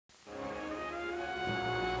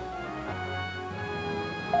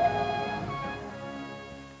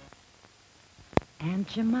Aunt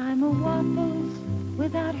Jemima Waffles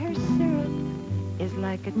without her syrup is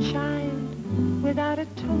like a child without a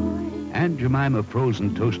toy. Aunt Jemima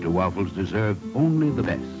Frozen Toaster Waffles deserve only the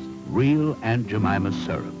best. Real Aunt Jemima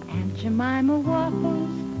syrup. Aunt Jemima Waffles,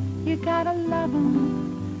 you gotta love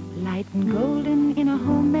 'em. Light and golden in a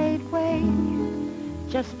homemade way.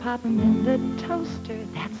 Just pop 'em in the toaster,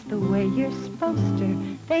 that's the way you're supposed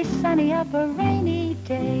to. They sunny up a rainy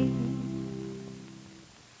day.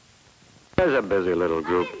 There's a busy little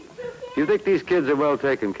group. You think these kids are well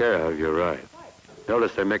taken care of, you're right.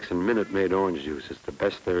 Notice they're mixing Minutemaid Orange Juice. It's the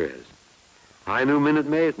best there is. I knew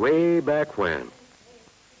Minutemaid way back when.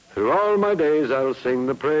 Through all my days, I'll sing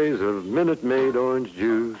the praise of Minutemaid Orange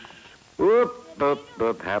Juice. Whoop, up,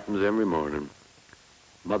 up, happens every morning.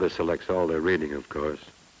 Mother selects all their reading, of course.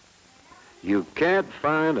 You can't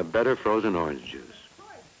find a better frozen orange juice.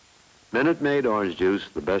 Minutemaid Orange Juice,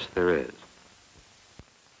 the best there is.